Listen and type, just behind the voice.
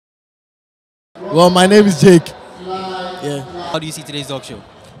Well, my name is Jake. Yeah. How do you see today's dog show?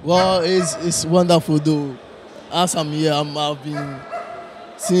 Well, it's wonderful though. As I'm here, I've been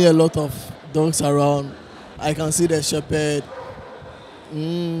seeing a lot of dogs around. I can see the shepherd,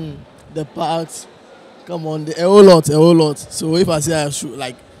 the parks. Come on, a whole lot, a whole lot. So if I say I should,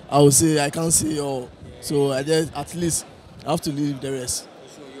 like, I will say I can't see all. So I just at least have to leave the rest.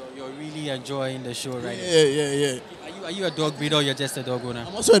 So you're really enjoying the show, right? Yeah. Are you a dog breeder or you're just a dog owner?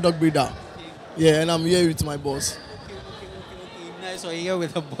 I'm also a dog breeder. Yeah, and I'm here with my boss. Okay. Nice. So you're here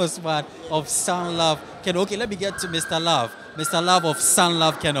with the boss man of Sanluv Kennel. Okay, let me get to Mr. Love. Mr. Love of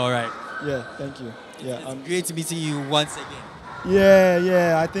Sanluv Kennel, right? Yeah, thank you. Yeah, It's great meeting you once again.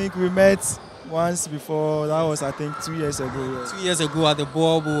 yeah. I think we met once before. That was, I think, 2 years ago. Yeah. 2 years ago at the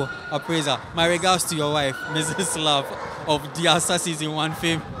Boerboel appraiser. My regards to your wife, Mrs. Love of the Asa Season 1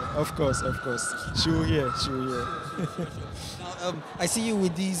 fame. Of course. She will hear. Now, I see you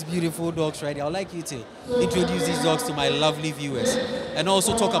with these beautiful dogs right here. I'd like you to introduce these dogs to my lovely viewers and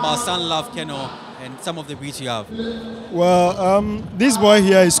also talk about Sanluv Kennel and some of the breeds you have. Well, this boy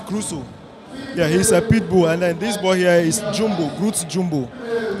here is Kruzo. Yeah, he's a pitbull, and then this boy here is Jumbo, Groot Jumbo.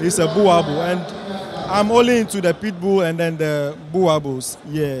 He's a Boerboel, and I'm only into the pitbull and then the Boerboels.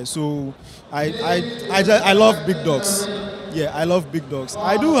 Yeah, so I love big dogs. Yeah, I love big dogs.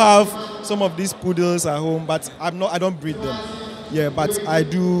 I do have some of these poodles at home, but I don't breed them. Yeah, but I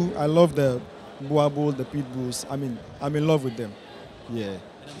love the Boerboel, the pitbulls. I'm in love with them. Yeah. And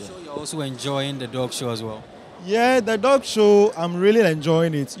I'm sure you're also enjoying the dog show as well. Yeah, the dog show, I'm really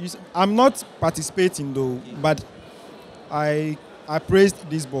enjoying it. I'm not participating though, but I praised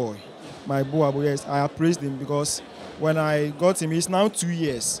this boy, my Boerboel. Yes, I praised him because when I got him, he's now 2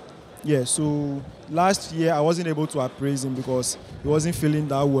 years. Yeah, so last year I wasn't able to appraise him because he wasn't feeling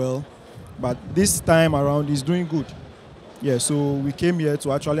that well. But this time around, he's doing good. Yeah, so we came here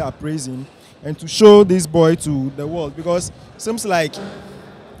to actually appraise him and to show this boy to the world because it seems like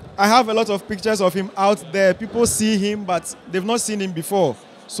I have a lot of pictures of him out there. People see him, but they've not seen him before.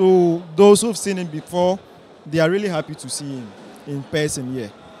 So those who've seen him before, they are really happy to see him in person. Yeah,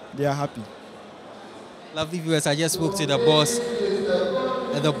 they are happy. Lovely viewers, I just spoke to the boss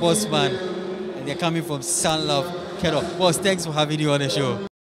and the boss man, and they're coming from Sanluv Kennel. Boss, thanks for having you on the show.